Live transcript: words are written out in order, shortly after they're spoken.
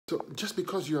So just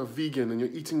because you are vegan and you're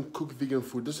eating cooked vegan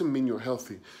food doesn't mean you're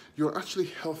healthy. You're actually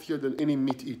healthier than any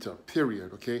meat eater,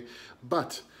 period, okay?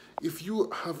 But if you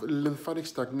have lymphatic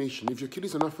stagnation, if your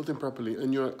kidneys are not filtering properly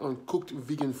and you're on cooked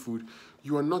vegan food,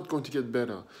 you are not going to get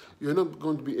better. You're not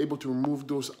going to be able to remove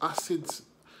those acids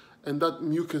and that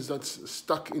mucus that's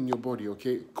stuck in your body,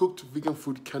 okay? Cooked vegan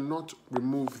food cannot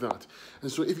remove that.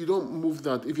 And so if you don't move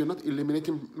that, if you're not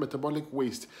eliminating metabolic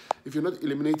waste, if you're not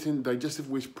eliminating digestive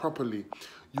waste properly,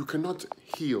 you cannot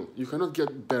heal, you cannot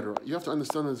get better. You have to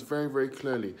understand this very, very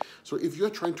clearly. So if you're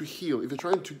trying to heal, if you're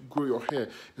trying to grow your hair,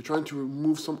 you're trying to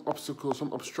remove some obstacle,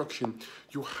 some obstruction,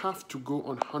 you have to go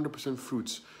on 100%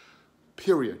 fruits,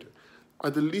 period.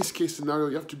 At the least case scenario,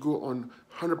 you have to go on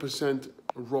 100%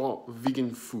 raw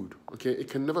vegan food, okay? It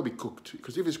can never be cooked,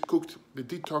 because if it's cooked, the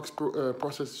detox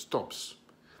process stops.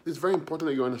 It's very important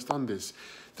that you understand this.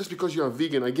 Just because you are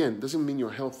vegan, again, doesn't mean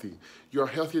you're healthy. You are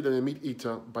healthier than a meat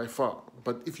eater by far.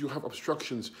 But if you have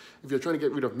obstructions, if you're trying to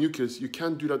get rid of mucus, you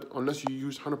can't do that unless you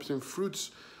use 100%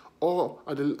 fruits or,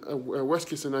 at the worst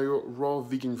case scenario, raw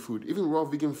vegan food. Even raw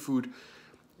vegan food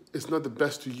is not the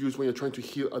best to use when you're trying to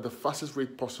heal at the fastest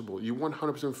rate possible. You want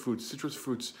 100% fruits, citrus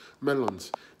fruits,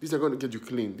 melons. These are going to get you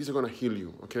clean. These are going to heal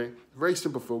you, okay? Very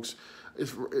simple, folks.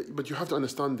 But you have to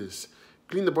understand this.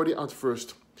 Clean the body out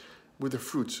first with the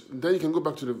fruits. Then you can go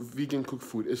back to the vegan cooked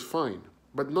food. It's fine,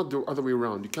 but not the other way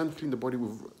around. You can't clean the body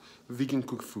with vegan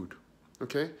cooked food,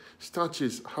 okay?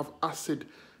 Starches have acid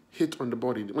hit on the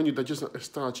body. When you digest a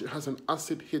starch, it has an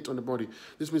acid hit on the body.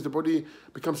 This means the body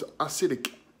becomes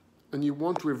acidic, and you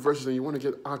want to reverse it and you want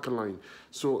to get alkaline.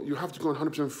 So you have to go on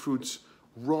 100% fruits,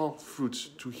 raw fruits,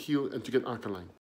 to heal and to get alkaline.